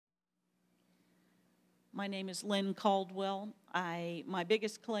My name is Lynn Caldwell. My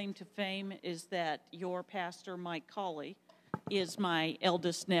biggest claim to fame is that your pastor, Mike Cawley, is my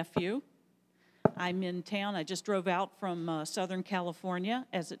eldest nephew. I'm in town. I just drove out from Southern California.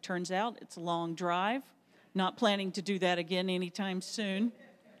 As it turns out, it's a long drive. Not planning to do that again anytime soon.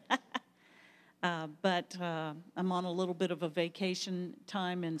 But I'm on a little bit of a vacation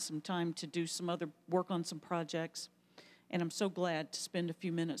time and some time to do some other work on some projects. And I'm so glad to spend a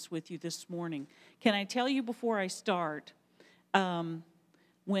few minutes with you this morning. Can I tell you before I start,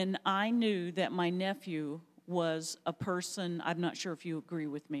 when I knew that my nephew was a person, I'm not sure if you agree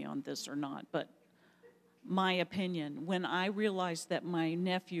with me on this or not, but my opinion, when I realized that my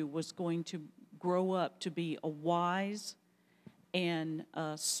nephew was going to grow up to be a wise and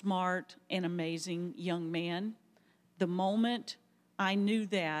smart and amazing young man, the moment I knew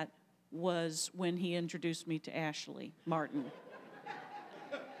that was when he introduced me to Ashley Martin.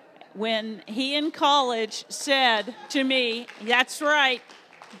 When he in college said to me, "That's right,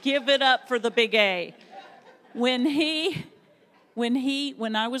 give it up for the big A." When I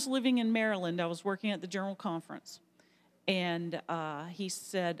was living in Maryland, I was working at the General Conference, and he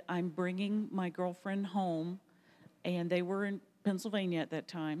said, "I'm bringing my girlfriend home," and they were in Pennsylvania at that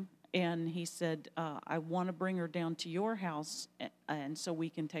time. And he said, "I want to bring her down to your house, and so we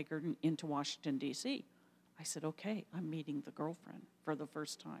can take her into Washington, D.C." I said, "Okay, I'm meeting the girlfriend for the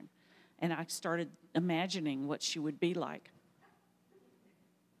first time." And I started imagining what she would be like.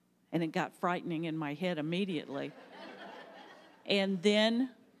 And it got frightening in my head immediately. And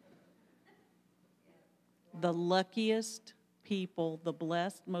then the luckiest people, the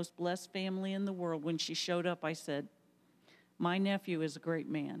most blessed family in the world, when she showed up, I said, "My nephew is a great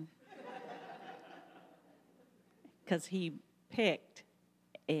man." Because he picked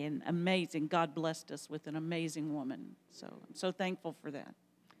an amazing, God blessed us with an amazing woman. So I'm so thankful for that.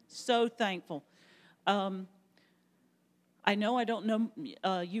 So thankful. I know I don't know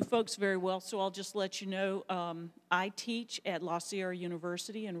you folks very well, so I'll just let you know. I teach at La Sierra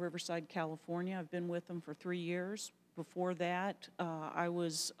University in Riverside, California. I've been with them for 3 years. Before that, I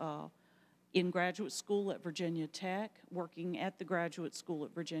was in graduate school at Virginia Tech, working at the graduate school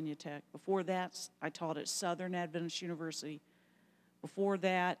at Virginia Tech. Before that, I taught at Southern Adventist University. Before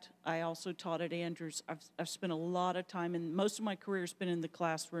that, I also taught at Andrews. I've spent a lot of time, and most of my career has been in the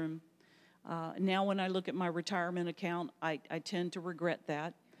classroom. Now when I look at my retirement account, I tend to regret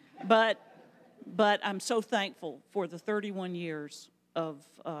that. But I'm so thankful for the 31 years of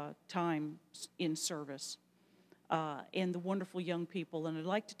time in service. And the wonderful young people, and I'd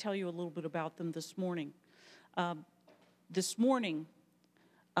like to tell you a little bit about them this morning. As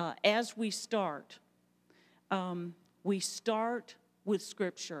we start with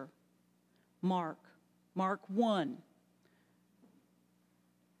Scripture. Mark 1,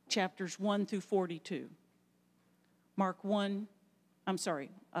 chapters 1 through 42.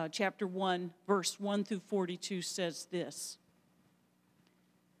 Chapter 1, verse 1 through 42 says this.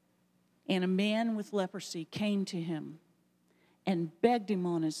 "And a man with leprosy came to him and begged him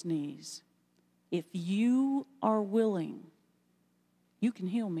on his knees, 'If you are willing, you can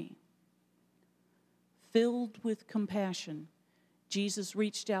heal me.' Filled with compassion, Jesus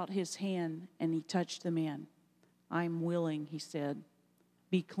reached out his hand and he touched the man. 'I'm willing,' he said,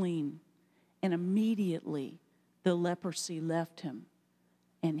 'be clean.' And immediately the leprosy left him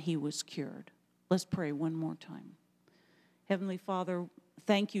and he was cured." Let's pray one more time. Heavenly Father,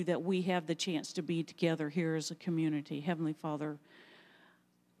 thank you that we have the chance to be together here as a community. Heavenly Father,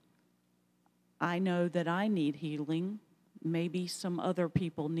 I know that I need healing. Maybe some other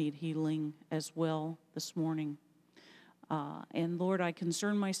people need healing as well this morning. And Lord, I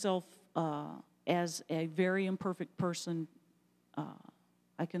concern myself as a very imperfect person.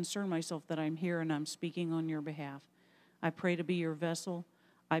 I concern myself that I'm here and I'm speaking on your behalf. I pray to be your vessel.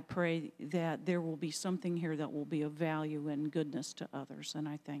 I pray that there will be something here that will be of value and goodness to others, and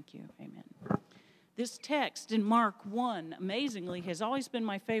I thank you. Amen. This text in Mark 1, amazingly, has always been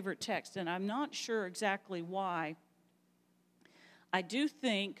my favorite text, and I'm not sure exactly why. I do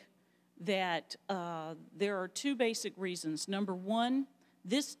think that there are two basic reasons. Number one,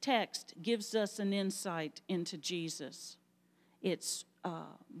 this text gives us an insight into Jesus. It's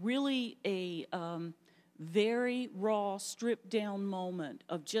really a very raw, stripped-down moment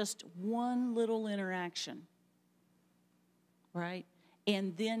of just one little interaction, right?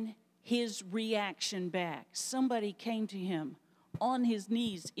 And then his reaction back. Somebody came to him on his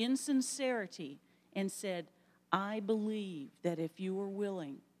knees in sincerity and said, "I believe that if you are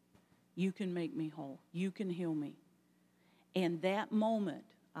willing, you can make me whole. You can heal me." And that moment,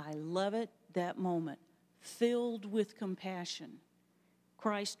 I love it, that moment, filled with compassion.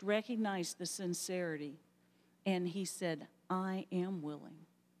 Christ recognized the sincerity and he said, I am willing,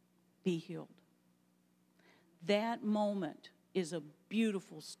 be healed. That moment is a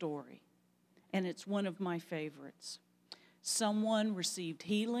beautiful story, and it's one of my favorites. Someone received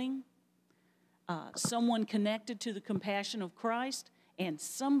healing, someone connected to the compassion of Christ, and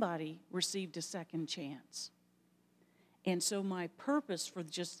somebody received a second chance. And so my purpose for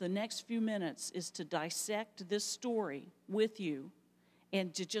just the next few minutes is to dissect this story with you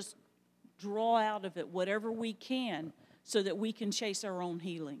and to just draw out of it whatever we can so that we can chase our own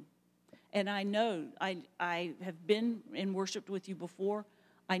healing. And I know, I have been and worshiped with you before.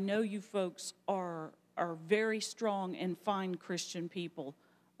 I know you folks are very strong and fine Christian people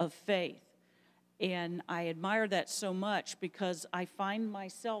of faith. And I admire that so much because I find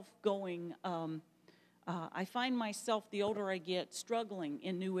myself going, the older I get, struggling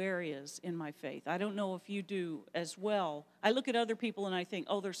in new areas in my faith. I don't know if you do as well. I look at other people and I think,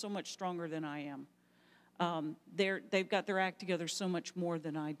 oh, they're so much stronger than I am. They've got their act together so much more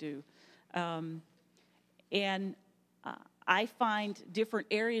than I do. I find different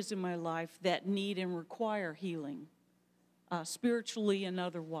areas in my life that need and require healing, spiritually and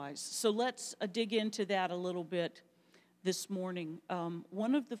otherwise. So let's dig into that a little bit this morning.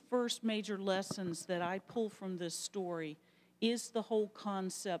 One of the first major lessons that I pull from this story is the whole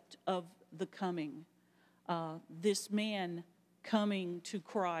concept of the coming. This man coming to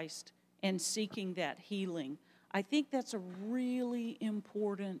Christ and seeking that healing. I think that's a really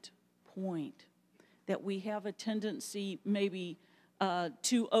important point that we have a tendency maybe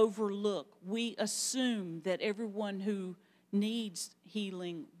to overlook. We assume that everyone who needs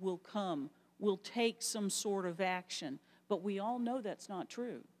healing will come, will take some sort of action. But we all know that's not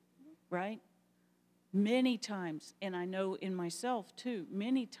true, right? Many times, and I know in myself too,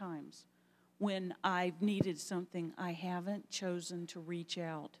 many times when I've needed something, I haven't chosen to reach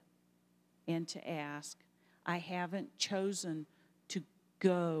out and to ask. I haven't chosen to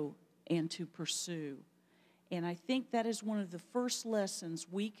go and to pursue. And I think that is one of the first lessons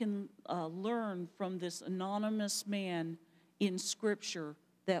we can learn from this anonymous man in Scripture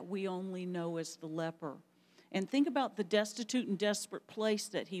that we only know as the leper. And think about the destitute and desperate place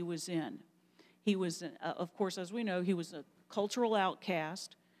that he was in. He was, of course, as we know, he was a cultural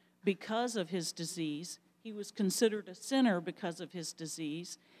outcast because of his disease. He was considered a sinner because of his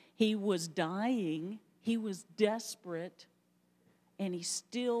disease. He was dying. He was desperate. And he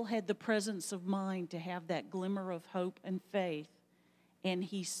still had the presence of mind to have that glimmer of hope and faith. And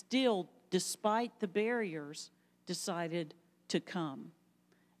he still, despite the barriers, decided to come.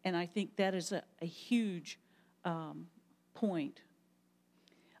 And I think that is a huge point.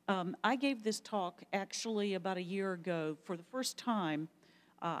 I gave this talk actually about a year ago for the first time.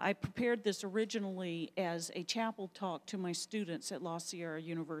 I prepared this originally as a chapel talk to my students at La Sierra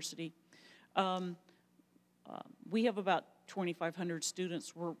University. We have about 2,500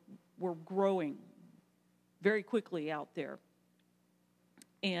 students. We're growing very quickly out there.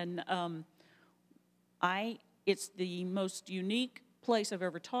 And it's the most unique place I've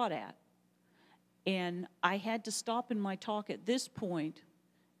ever taught at. And I had to stop in my talk at this point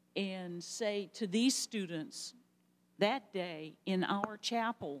and say to these students that day in our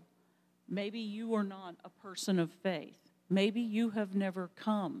chapel, maybe you are not a person of faith. Maybe you have never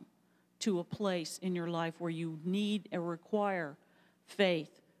come to a place in your life where you need or require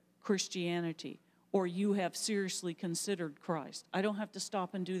faith, Christianity, or you have seriously considered Christ. I don't have to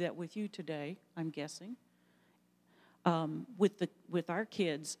stop and do that with you today, I'm guessing. With our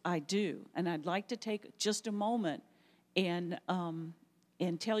kids, I do. And I'd like to take just a moment and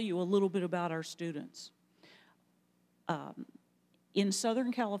tell you a little bit about our students. In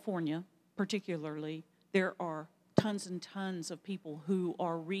Southern California, particularly, there are tons and tons of people who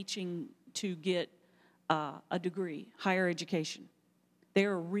are reaching to get a degree, higher education.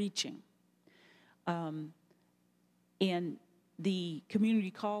 They're reaching. And the community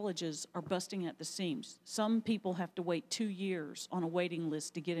colleges are busting at the seams. Some people have to wait 2 years on a waiting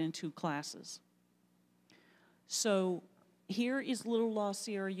list to get into classes. So here is little La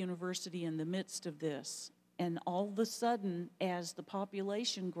Sierra University in the midst of this. And all of a sudden, as the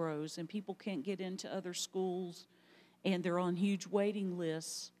population grows and people can't get into other schools and they're on huge waiting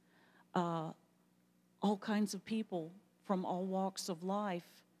lists, all kinds of people from all walks of life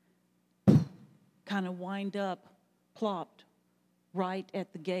kind of wind up plopped right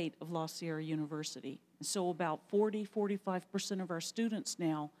at the gate of La Sierra University. So about 40-45% of our students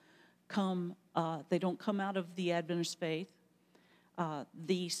now come, they don't come out of the Adventist faith.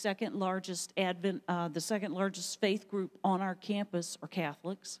 The second largest faith group on our campus are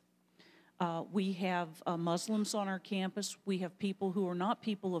Catholics. We have Muslims on our campus. We have people who are not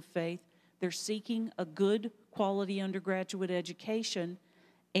people of faith, They're seeking a good quality undergraduate education,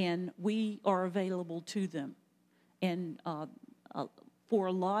 and we are available to them. And for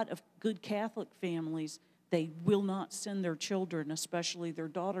a lot of good Catholic families, they will not send their children, especially their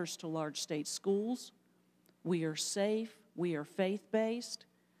daughters, to large state schools. We are safe, we are faith-based,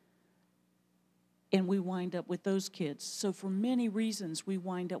 and we wind up with those kids. So for many reasons, we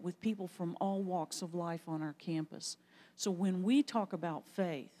wind up with people from all walks of life on our campus. So when we talk about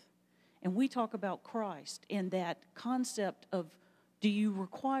faith, and we talk about Christ, and that concept of, do you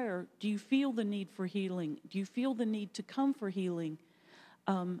feel the need for healing? Do you feel the need to come for healing?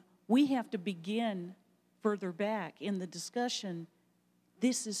 We have to begin further back in the discussion.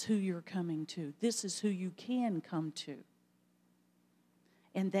 This is who you're coming to. This is who you can come to.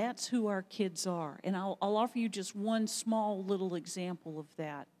 And that's who our kids are. And I'll offer you just one small little example of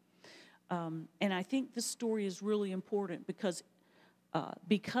that. And I think this story is really important because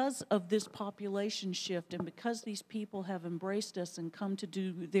of this population shift, and because these people have embraced us and come to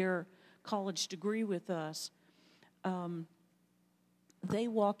do their college degree with us, they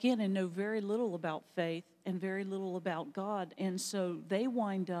walk in and know very little about faith and very little about God. And so they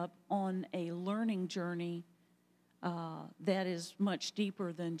wind up on a learning journey that is much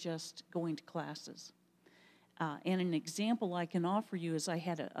deeper than just going to classes. And an example I can offer you is I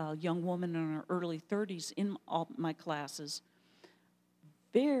had a young woman in her early 30s in all my classes.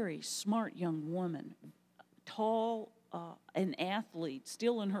 Very smart young woman, tall, an athlete,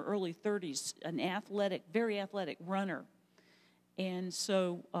 still in her early 30s, very athletic runner. And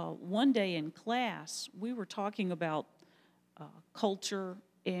so one day in class, we were talking about culture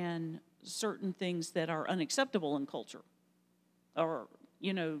and certain things that are unacceptable in culture, or,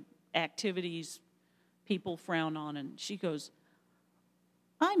 activities people frown on. And she goes,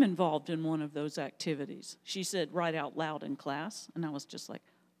 I'm involved in one of those activities. She said right out loud in class, and I was just like,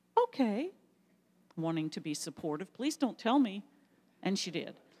 okay, wanting to be supportive. Please don't tell me. And she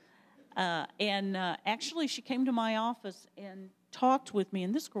did. Actually, she came to my office and talked with me,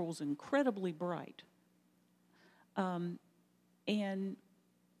 and this girl was incredibly bright. And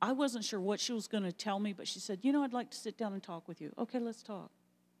I wasn't sure what she was going to tell me, but she said, I'd like to sit down and talk with you. Okay, let's talk.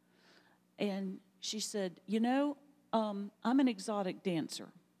 And she said, I'm an exotic dancer.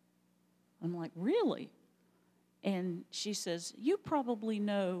 I'm like, really? And she says, you probably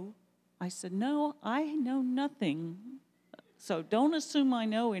know. I said, no, I know nothing. So don't assume I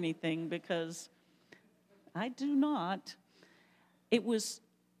know anything, because I do not.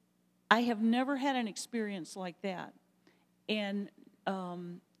 I have never had an experience like that. And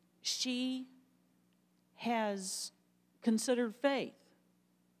she has considered faith.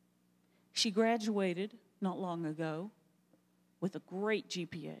 She graduated not long ago with a great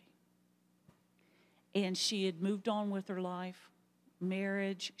GPA. And she had moved on with her life,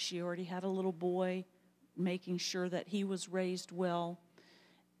 marriage. She already had a little boy, making sure that he was raised well.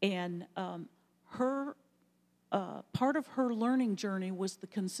 And part of her learning journey was the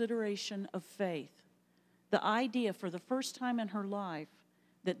consideration of faith. The idea for the first time in her life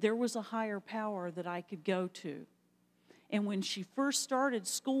that there was a higher power that I could go to. And when she first started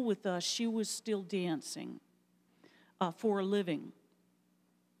school with us, she was still dancing for a living.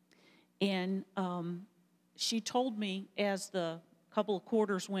 And she told me as the couple of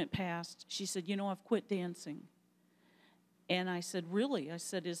quarters went past, she said, I've quit dancing. And I said, really? I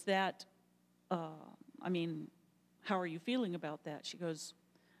said, is that, how are you feeling about that? She goes,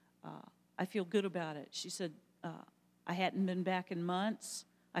 I feel good about it. She said, I hadn't been back in months.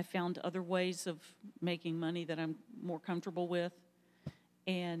 I found other ways of making money that I'm more comfortable with.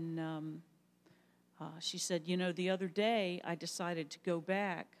 And she said, the other day I decided to go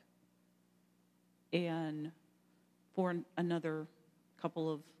back and for another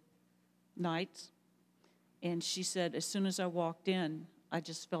couple of nights. And she said, as soon as I walked in, I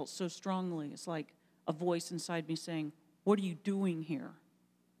just felt so strongly. It's like a voice inside me saying, what are you doing here?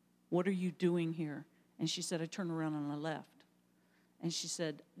 What are you doing here? And she said, I turned around and I left. And she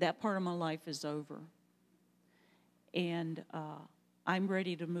said, that part of my life is over. And I'm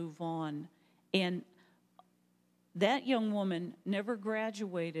ready to move on. And that young woman never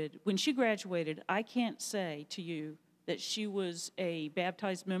graduated. When she graduated, I can't say to you that she was a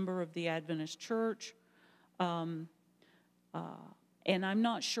baptized member of the Adventist church. And I'm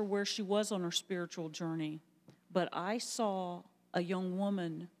not sure where she was on her spiritual journey. But I saw a young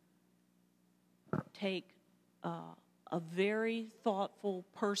woman take a very thoughtful,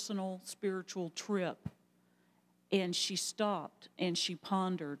 personal, spiritual trip. And she stopped and she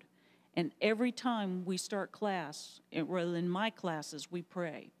pondered. And every time we start class, well, in my classes, we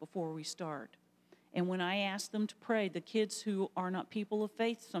pray before we start. And when I ask them to pray, the kids who are not people of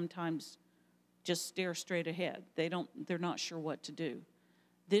faith sometimes just stare straight ahead. They're not sure what to do.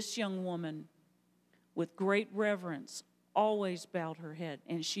 This young woman, with great reverence, always bowed her head,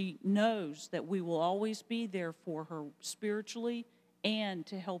 and she knows that we will always be there for her spiritually and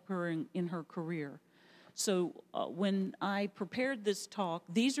to help her in her career. So when I prepared this talk,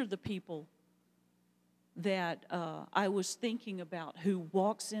 these are the people that I was thinking about, who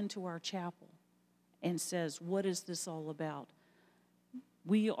walks into our chapel and says, what is this all about?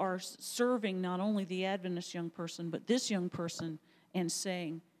 We are serving not only the Adventist young person, but this young person, and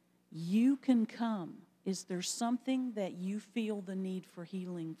saying, you can come. Is there something that you feel the need for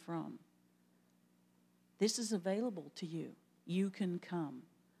healing from? This is available to you. You can come.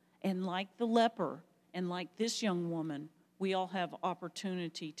 And like the leper and like this young woman, we all have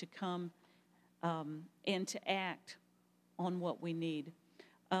opportunity to come and to act on what we need.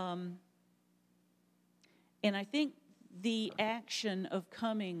 And I think the action of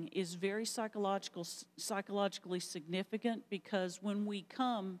coming is very psychologically significant, because when we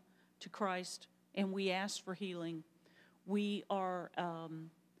come to Christ and we ask for healing, we are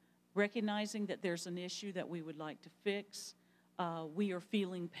recognizing that there's an issue that we would like to fix. We are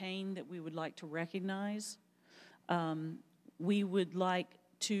feeling pain that we would like to recognize. We would like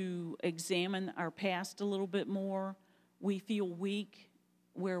to examine our past a little bit more. We feel weak,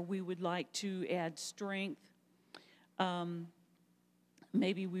 where we would like to add strength.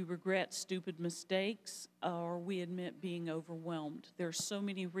 Maybe we regret stupid mistakes, or we admit being overwhelmed. There's so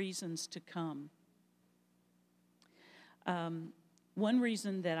many reasons to come. One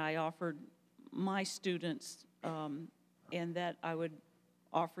reason that I offered my students, and that I would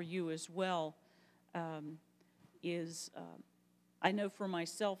offer you as well, is I know for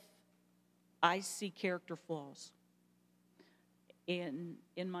myself, I see character flaws in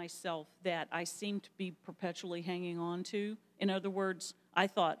myself that I seem to be perpetually hanging on to. In other words, I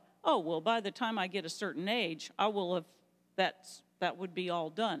thought, oh, well, by the time I get a certain age, I will have, that would be all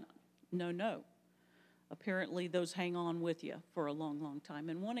done. No. Apparently, those hang on with you for a long, long time.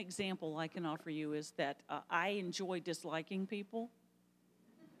 And one example I can offer you is that I enjoy disliking people.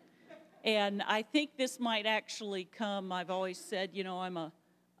 And I think this might actually come, I've always said, you know, I'm a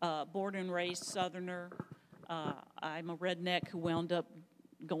born and raised Southerner. I'm a redneck who wound up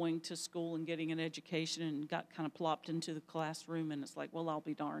going to school and getting an education and got kind of plopped into the classroom, and it's like, well, I'll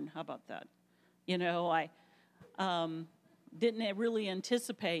be darned. How about that? You know, I didn't really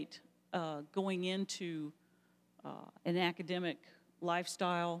anticipate going into an academic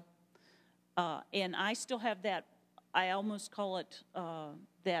lifestyle. And I still have that, I almost call it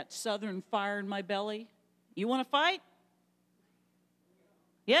that Southern fire in my belly. You want to fight?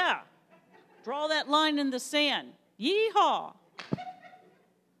 Yeah. Draw that line in the sand. Yeehaw.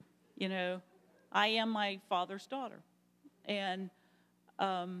 You know, I am my father's daughter. And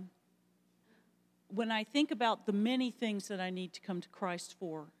when I think about the many things that I need to come to Christ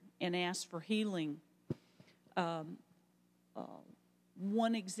for and ask for healing,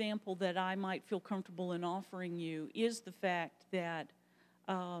 one example that I might feel comfortable in offering you is the fact that,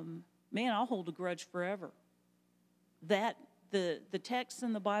 man, I'll hold a grudge forever. That the text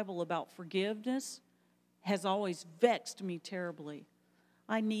in the Bible about forgiveness has always vexed me terribly.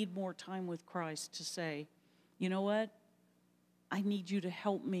 I need more time with Christ to say, you know what? I need you to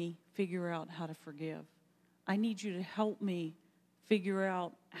help me figure out how to forgive. I need you to help me figure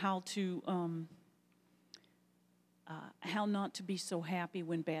out how to, how not to be so happy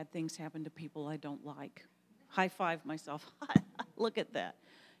when bad things happen to people I don't like. High five myself. Look at that.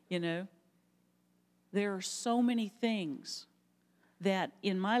 You know, there are so many things that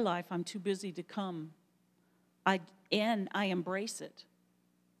in my life I'm too busy to come. And I embrace it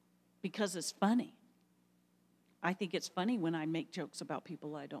because it's funny. I think it's funny when I make jokes about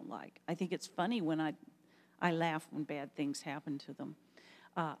people I don't like. I think it's funny when I laugh when bad things happen to them.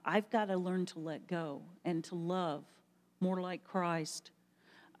 I've got to learn to let go and to love more like Christ.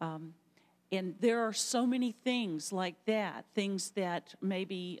 And there are so many things like that, things that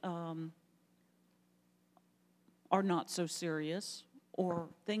maybe are not so serious, or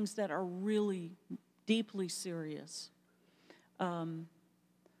things that are really deeply serious.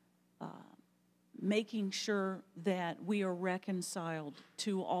 Making sure that we are reconciled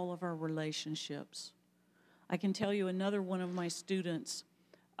to all of our relationships. I can tell you another one of my students,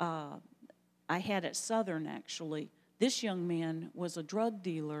 I had at Southern actually. This young man was a drug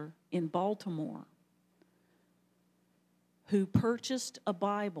dealer in Baltimore who purchased a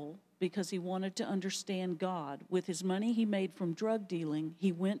Bible because he wanted to understand God. With his money he made from drug dealing,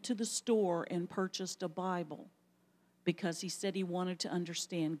 he went to the store and purchased a Bible because he said he wanted to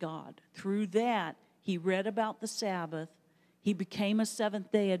understand God. Through that, he read about the Sabbath. He became a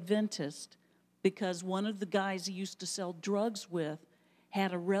Seventh-day Adventist. because one of the guys he used to sell drugs with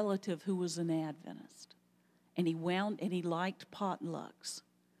had a relative who was an Adventist. And he liked potlucks.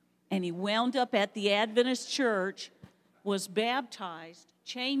 And he wound up at the Adventist church, was baptized,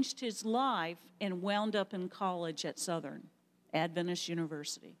 changed his life, and wound up in college at Southern Adventist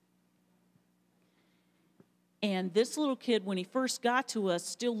University. And this little kid, when he first got to us,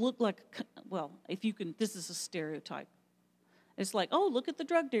 still looked like, well, if you can, this is a stereotype. It's like, oh, look at the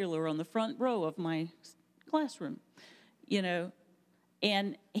drug dealer on the front row of my classroom, you know.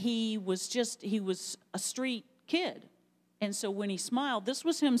 And he was a street kid. And so when he smiled, this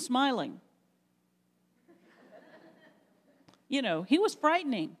was him smiling. You know, he was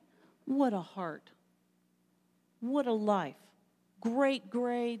frightening. What a heart. What a life. Great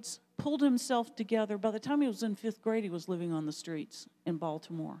grades, pulled himself together. By the time he was in 5th grade, he was living on the streets in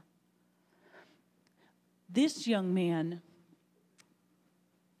Baltimore. This young man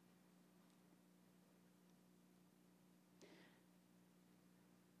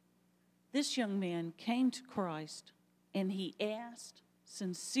came to Christ, and he asked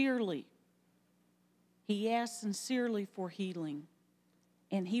sincerely for healing,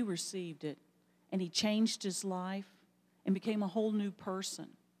 and he received it, and he changed his life and became a whole new person,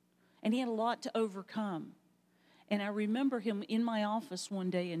 and he had a lot to overcome. And I remember him in my office one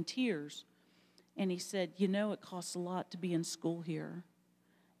day in tears, and he said, you know, it costs a lot to be in school here.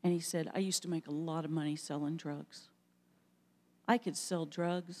 And he said, I used to make a lot of money selling drugs. I could sell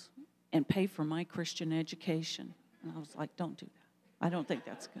drugs and pay for my Christian education. And I was like, don't do that. I don't think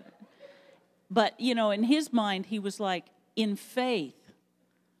that's good. But, you know, in his mind, he was like, in faith,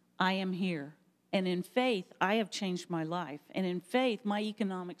 I am here. And in faith, I have changed my life. And in faith, my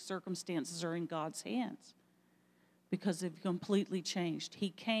economic circumstances are in God's hands because they've completely changed. He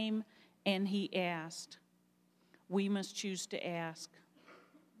came and he asked. We must choose to ask.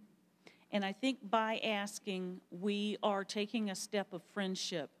 And I think by asking, we are taking a step of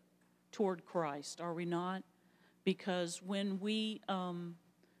friendship toward Christ, are we not? Because when we are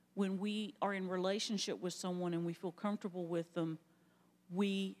in relationship with someone and we feel comfortable with them,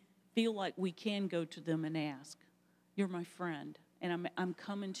 we feel like we can go to them and ask, you're my friend, and I'm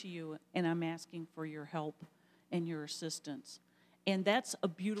coming to you, and I'm asking for your help and your assistance. And that's a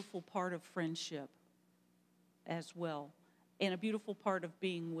beautiful part of friendship as well, and a beautiful part of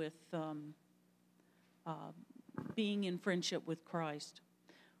being in friendship with Christ.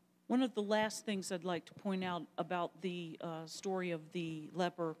 One of the last things I'd like to point out about the story of the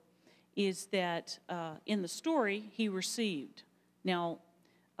leper is that in the story, he received. Now,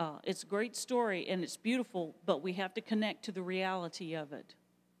 it's a great story and it's beautiful, but we have to connect to the reality of it.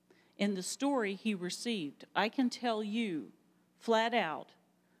 In the story, he received. I can tell you flat out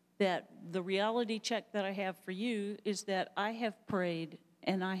that the reality check that I have for you is that I have prayed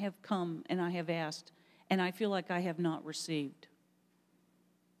and I have come and I have asked, and I feel like I have not received.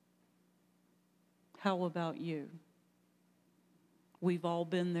 How about you? We've all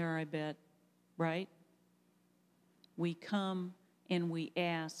been there, I bet, right? We come and we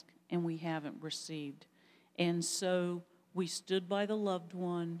ask and we haven't received. And so we stood by the loved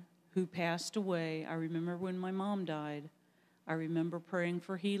one who passed away. I remember when my mom died. I remember praying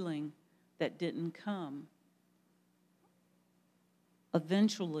for healing that didn't come.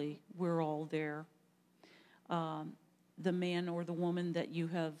 Eventually, we're all there. The man or the woman that you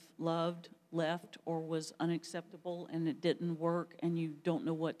have loved, left, or was unacceptable and it didn't work and you don't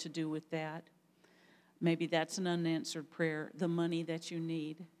know what to do with that. Maybe that's an unanswered prayer. The money that you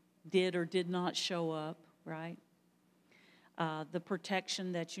need did or did not show up, right? The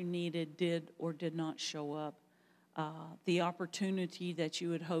protection that you needed did or did not show up. The opportunity that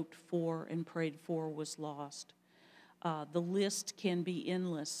you had hoped for and prayed for was lost. The list can be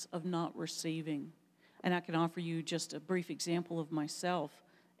endless of not receiving. And I can offer you just a brief example of myself.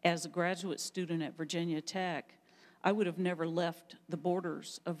 As a graduate student at Virginia Tech, I would have never left the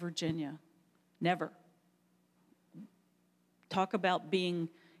borders of Virginia. Never. Talk about being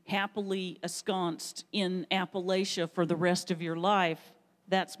happily ensconced in Appalachia for the rest of your life.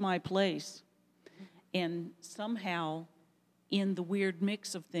 That's my place. And somehow, in the weird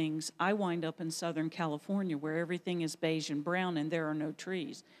mix of things, I wind up in Southern California where everything is beige and brown and there are no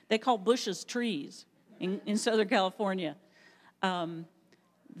trees. They call bushes trees in Southern California.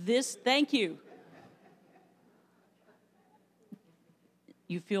 Thank you.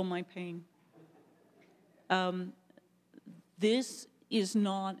 You feel my pain. This is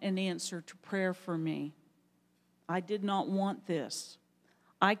not an answer to prayer for me. I did not want this.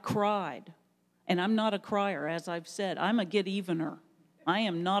 I cried. And I'm not a crier, as I've said. I'm a get-evener. I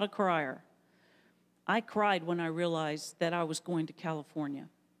am not a crier. I cried when I realized that I was going to California.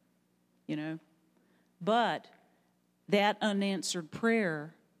 You know, But that unanswered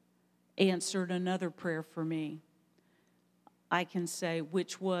prayer answered another prayer for me, I can say,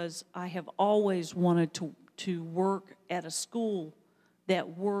 which was, I have always wanted to work at a school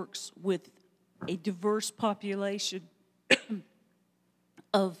that works with a diverse population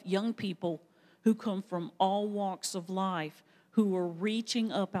of young people who come from all walks of life, who are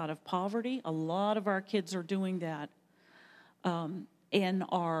reaching up out of poverty. A lot of our kids are doing that, and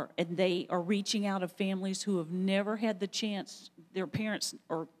they are reaching out of families who have never had the chance, their parents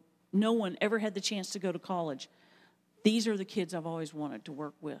or no one ever had the chance to go to college. These are the kids I've always wanted to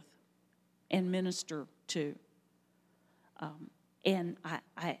work with and minister to. And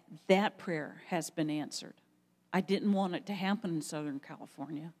that prayer has been answered. I didn't want it to happen in Southern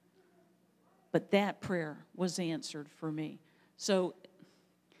California, but that prayer was answered for me. So,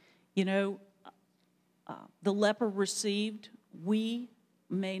 you know, the leper received, we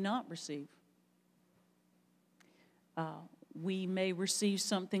may not receive. We may receive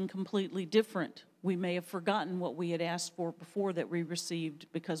something completely different. We may have forgotten what we had asked for before that we received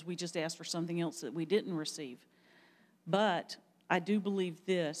because we just asked for something else that we didn't receive. But I do believe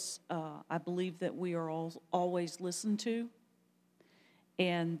this. I believe that we are always listened to,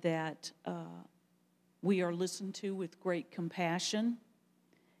 and that we are listened to with great compassion,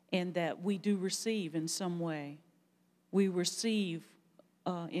 and that we do receive in some way. We receive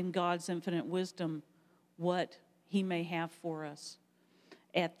in God's infinite wisdom what He may have for us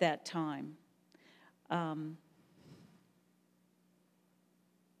at that time.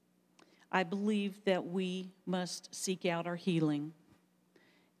 I believe that we must seek out our healing.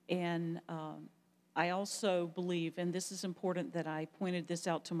 And I also believe, and this is important that I pointed this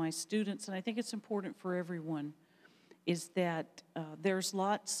out to my students, and I think it's important for everyone, is that there's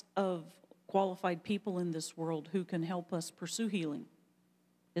lots of qualified people in this world who can help us pursue healing.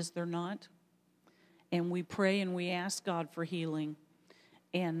 Is there not? And we pray and we ask God for healing.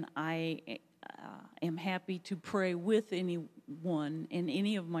 And I am happy to pray with anyone and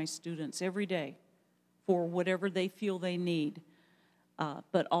any of my students every day for whatever they feel they need.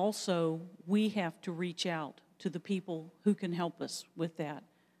 But also, we have to reach out to the people who can help us with that.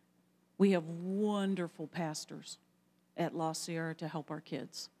 We have wonderful pastors at La Sierra to help our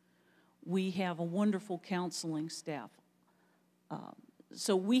kids. We have a wonderful counseling staff.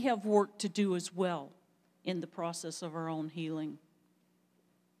 So we have work to do as well in the process of our own healing.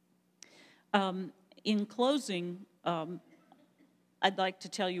 In closing, I'd like to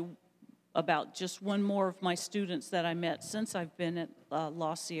tell you about just one more of my students that I met since I've been at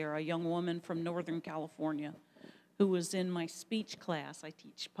La Sierra, a young woman from Northern California who was in my speech class. I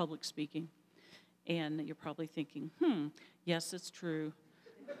teach public speaking. And you're probably thinking, yes, it's true.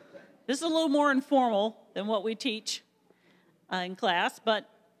 This is a little more informal than what we teach in class, but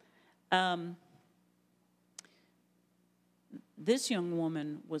this young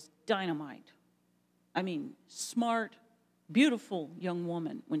woman was dynamite. I mean, smart, beautiful young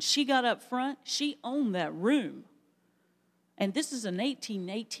woman. When she got up front, she owned that room. And this is an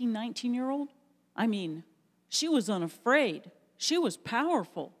 19-year-old. I mean, she was unafraid. She was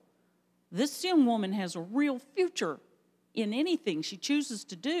powerful. This young woman has a real future in anything she chooses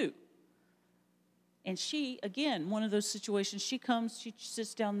to do. And she, again, one of those situations, she comes, she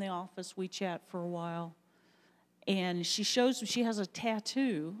sits down in the office, we chat for a while, and she shows me she has a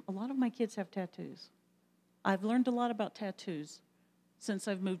tattoo. A lot of my kids have tattoos. I've learned a lot about tattoos since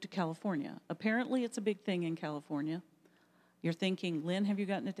I've moved to California. Apparently, it's a big thing in California. You're thinking, Lynn, have you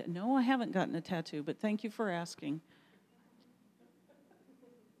gotten a tattoo? No, I haven't gotten a tattoo, but thank you for asking.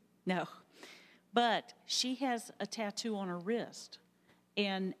 No. But she has a tattoo on her wrist.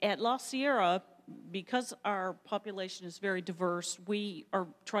 And at La Sierra, because our population is very diverse, we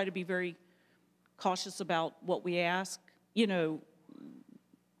try to be very cautious about what we ask. You know,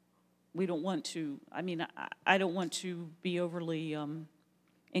 we don't want to, I don't want to be overly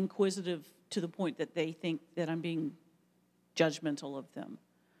inquisitive to the point that they think that I'm being judgmental of them.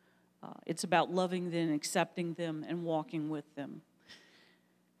 It's about loving them, accepting them, and walking with them.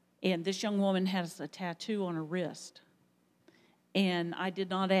 And this young woman has a tattoo on her wrist. And I did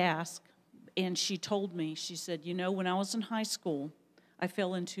not ask. And she told me, she said, you know, when I was in high school, I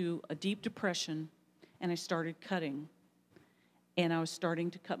fell into a deep depression and I started cutting. And I was starting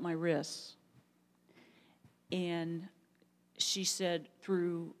to cut my wrists. And she said,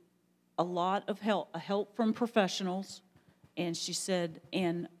 through a lot of help from professionals, and she said,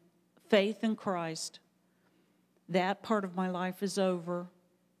 and faith in Christ, that part of my life is over.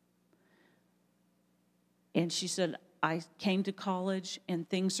 And she said, I came to college and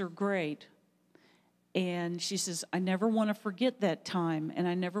things are great. And she says, I never want to forget that time, and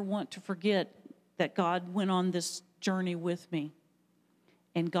I never want to forget that God went on this journey with me.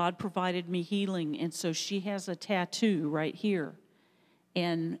 And God provided me healing. And so she has a tattoo right here.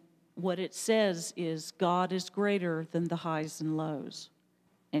 And what it says is, God is greater than the highs and lows.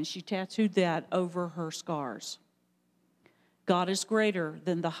 And she tattooed that over her scars. God is greater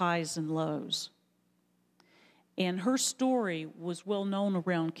than the highs and lows. And her story was well known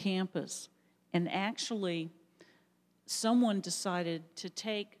around campus. And actually, someone decided to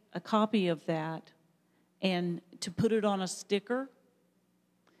take a copy of that and to put it on a sticker.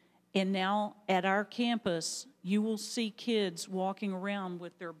 And now at our campus, you will see kids walking around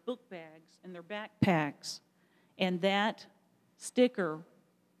with their book bags and their backpacks. And that sticker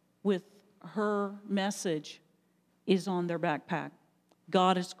with her message is on their backpack.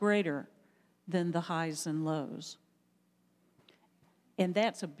 God is greater than the highs and lows. And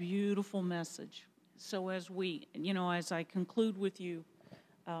that's a beautiful message. So as as I conclude with you,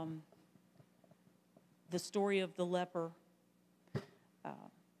 the story of the leper,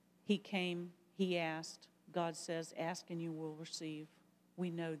 he came, he asked. God says, ask and you will receive. We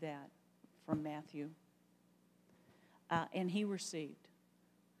know that from Matthew. And he received.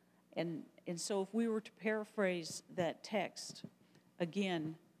 And so if we were to paraphrase that text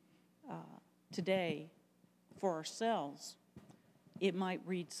again today for ourselves, it might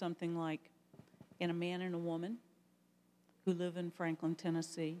read something like, and a man and a woman who live in Franklin,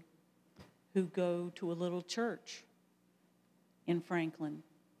 Tennessee, who go to a little church in Franklin,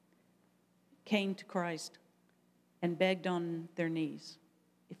 came to Christ and begged on their knees,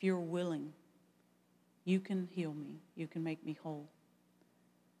 if you're willing, you can heal me, you can make me whole.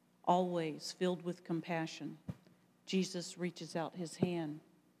 Always filled with compassion, Jesus reaches out his hand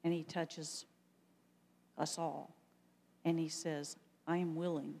and he touches us all. And he says, I am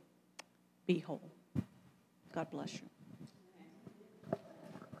willing, be whole. God bless you.